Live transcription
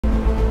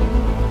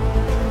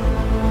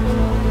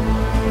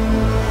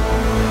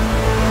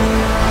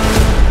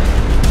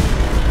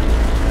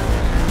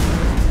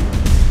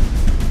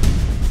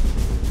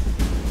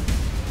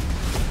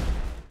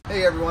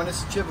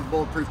this is Chip of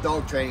Bulletproof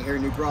Dog Training here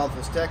in New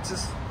Braunfels,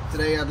 Texas.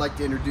 Today I'd like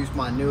to introduce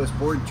my newest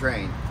board and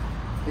train.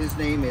 His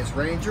name is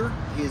Ranger.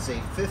 He is a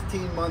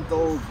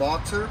 15-month-old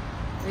boxer,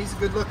 and he's a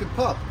good-looking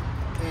pup.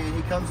 And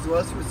he comes to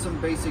us with some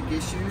basic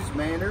issues,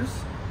 manners.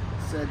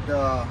 Said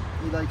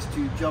he likes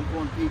to jump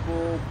on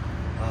people.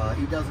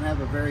 He doesn't have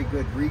a very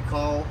good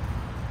recall,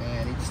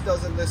 and he just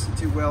doesn't listen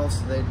too well,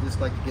 so they just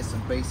like to get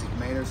some basic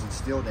manners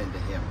instilled into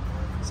him.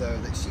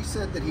 So she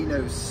said that he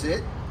knows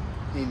sit,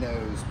 he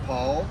knows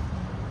paw,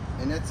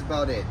 and that's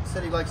about it.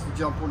 Said he likes to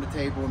jump on the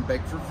table and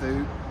beg for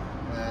food,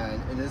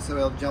 and then so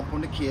he'll jump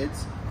on the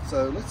kids.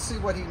 So let's see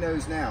what he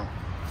knows now.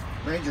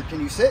 Ranger, can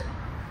you sit?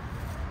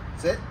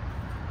 Sit.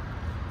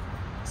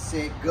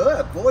 Sit.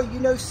 Good boy. You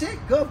know sit.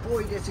 Good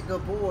boy. That's a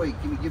good boy.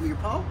 Can you give me your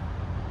paw?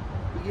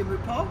 Can you give me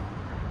your paw?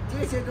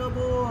 That's a good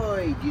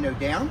boy. Do you know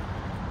down?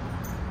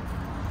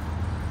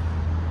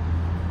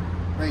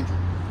 Ranger,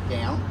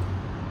 down.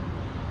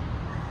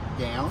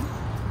 Down.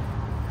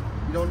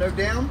 You don't know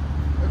down?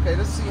 Okay,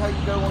 let's see how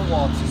you go on a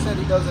walk. She said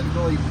he doesn't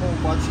really pull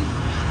much.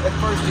 At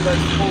first he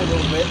likes to pull a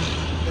little bit,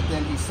 but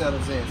then he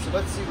settles in. So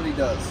let's see what he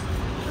does.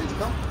 Ranger,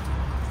 come.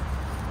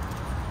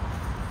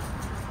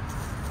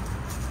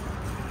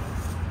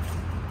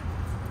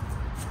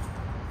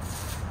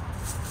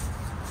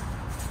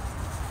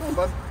 Come on,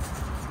 bud.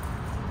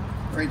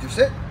 Ranger,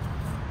 sit.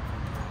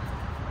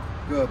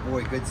 Good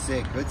boy, good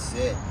sit, good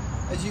sit.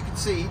 As you can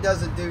see, he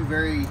doesn't do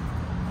very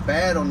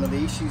bad on the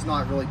leash. He's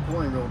not really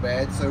pulling real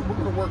bad. So we're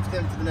going to work with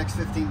him for the next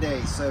 15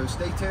 days. So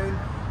stay tuned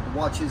and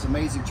watch his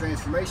amazing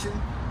transformation.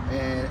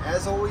 And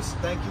as always,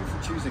 thank you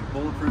for choosing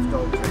Bulletproof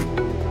Dog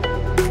Training.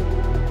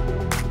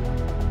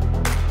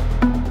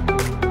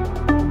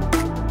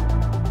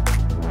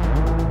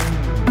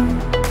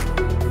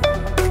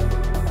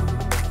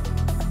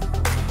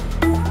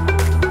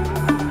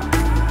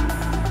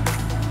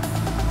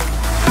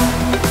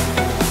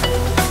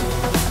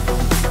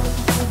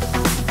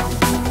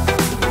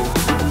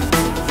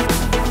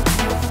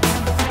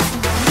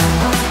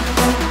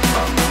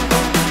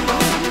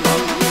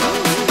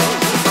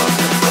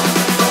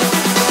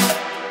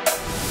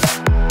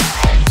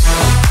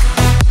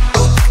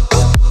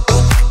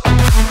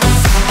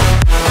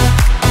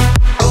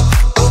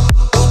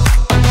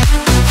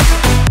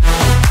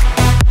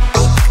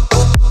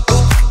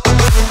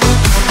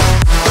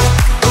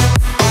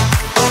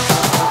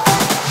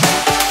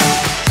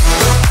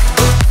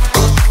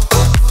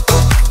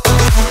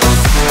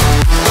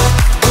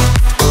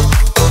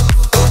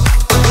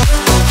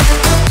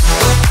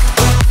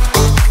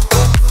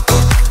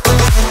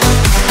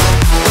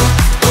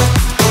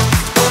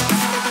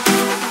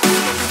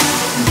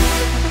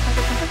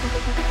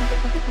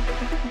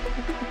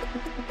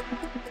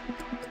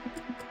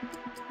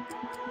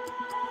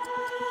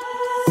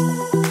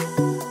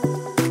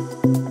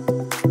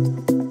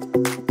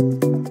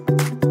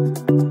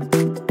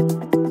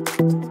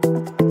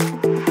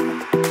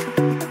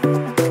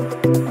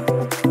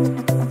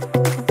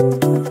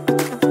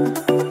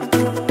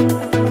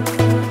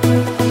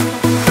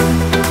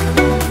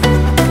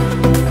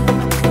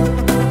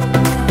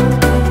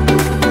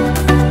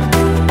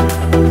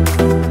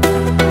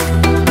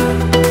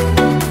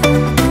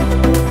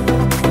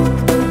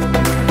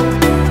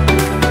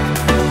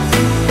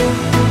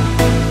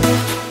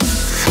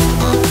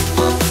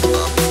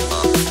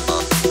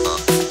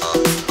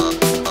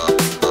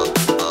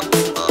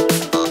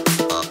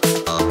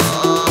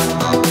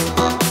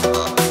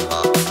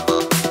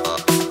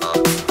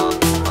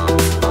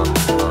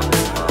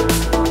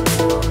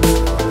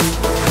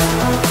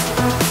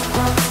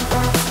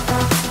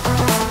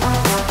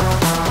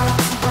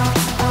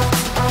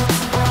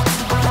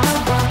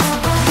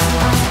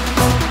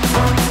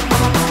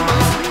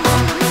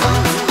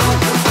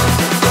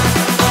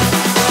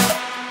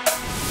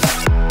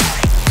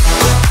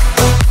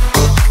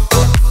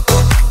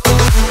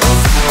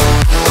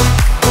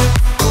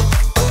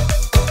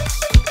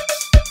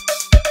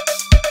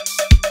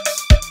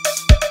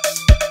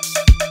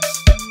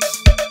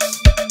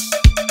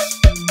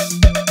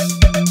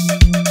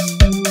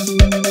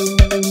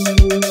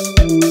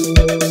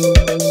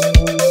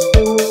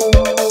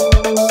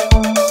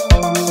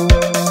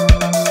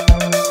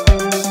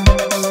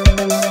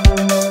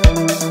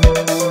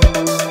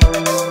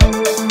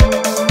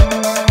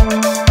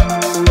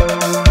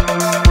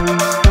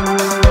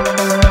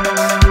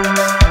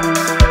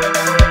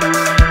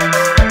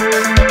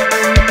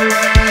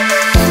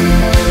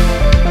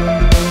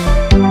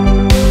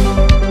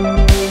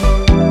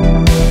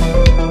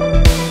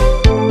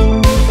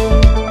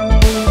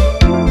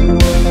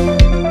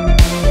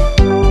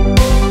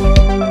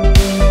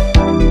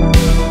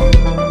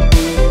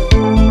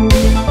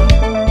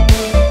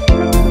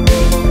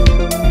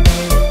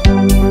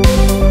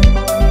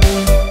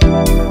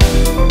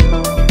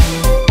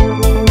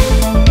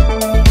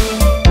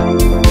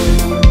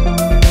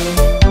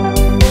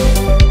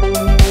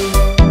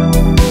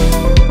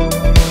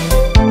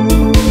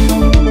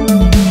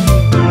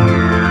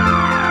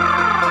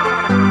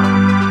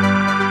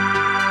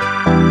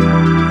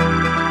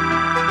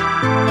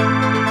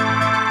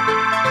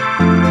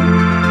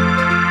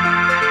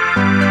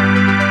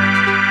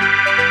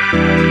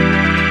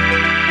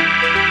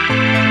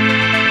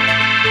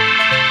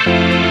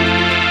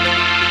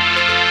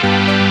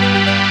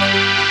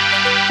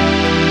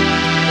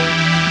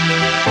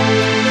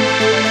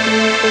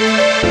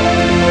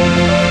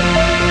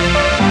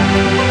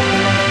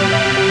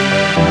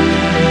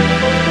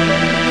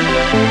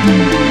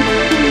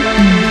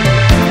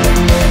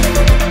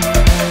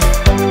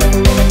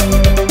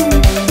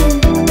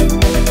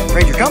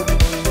 Ranger, come.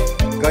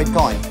 Go ahead and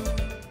call him.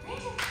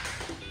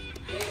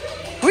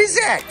 Who is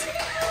that?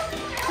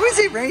 Who is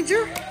it,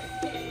 Ranger?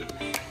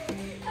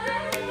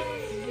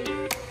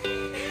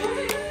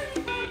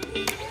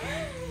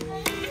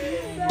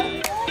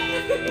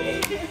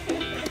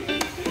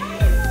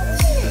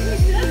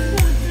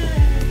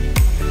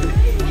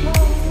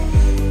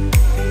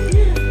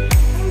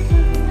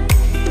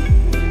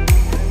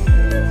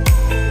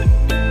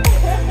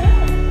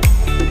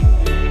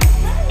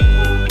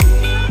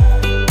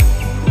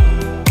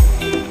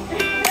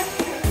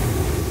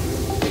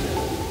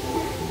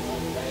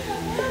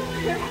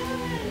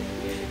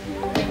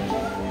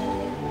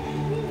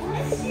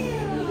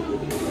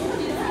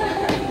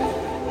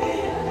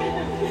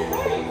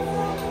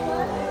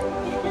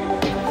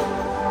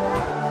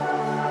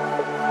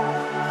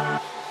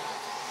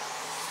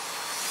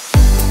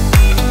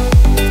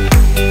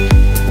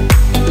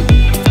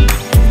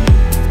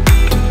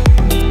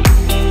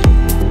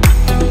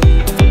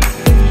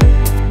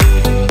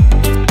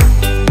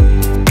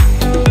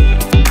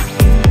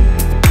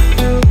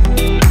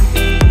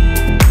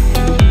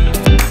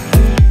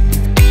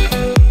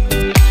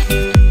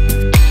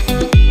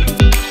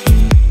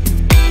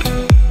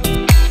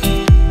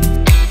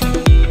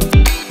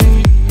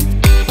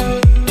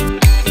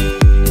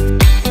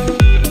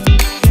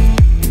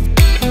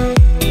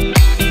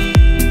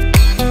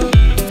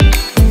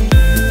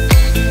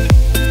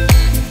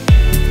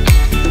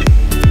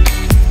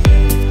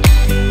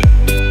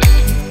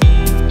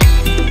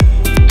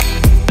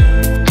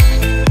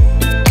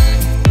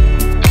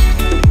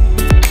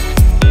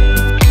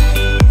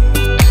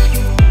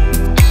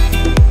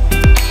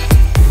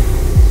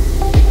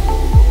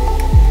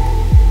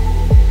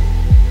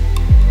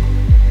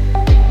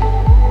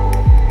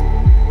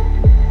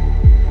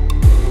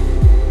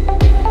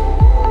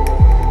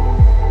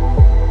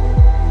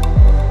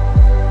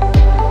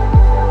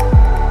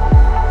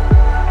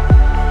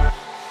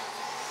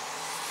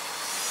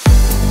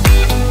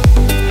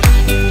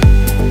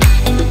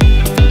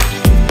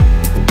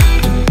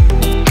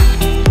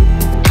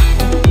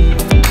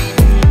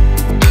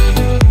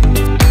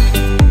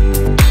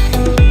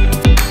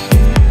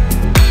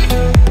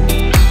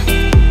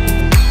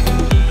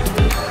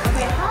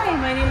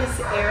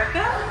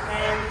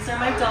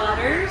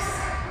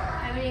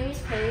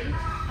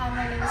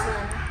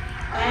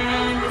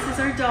 And this is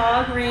our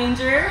dog,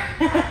 Ranger.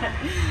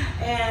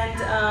 And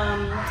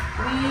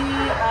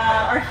we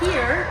are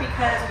here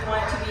because we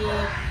want to be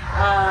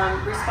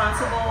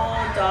responsible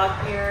dog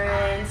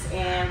parents,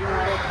 and we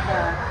wanted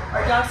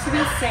our dogs to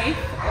be safe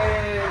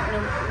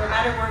no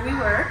matter where we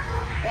were.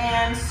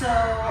 And so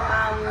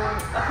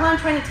upon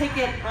trying to take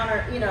it on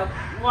our,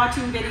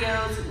 watching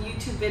videos,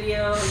 YouTube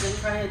videos, and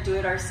trying to do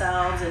it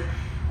ourselves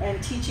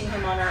and teaching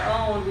him on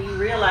our own, we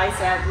realized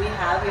that we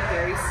have a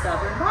very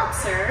stubborn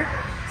boxer.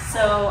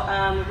 So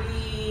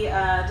we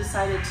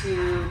decided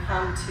to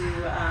come to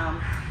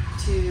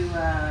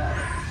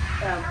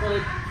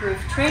Bulletproof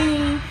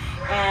Training,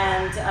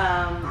 and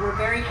we're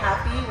very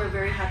happy. We're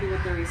very happy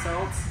with the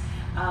results.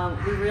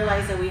 We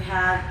realized that we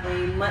have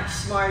a much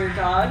smarter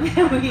dog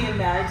than we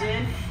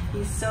imagined.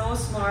 He's so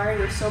smart.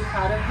 We're so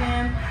proud of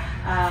him,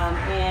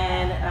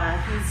 and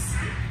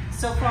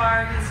so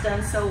far he's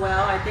done so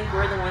well. I think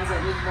we're the ones that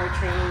need more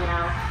training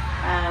now,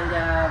 and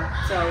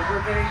so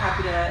we're very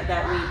happy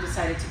that we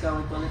decided to go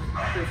with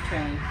Bulletproof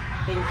Training.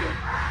 Thank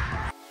you.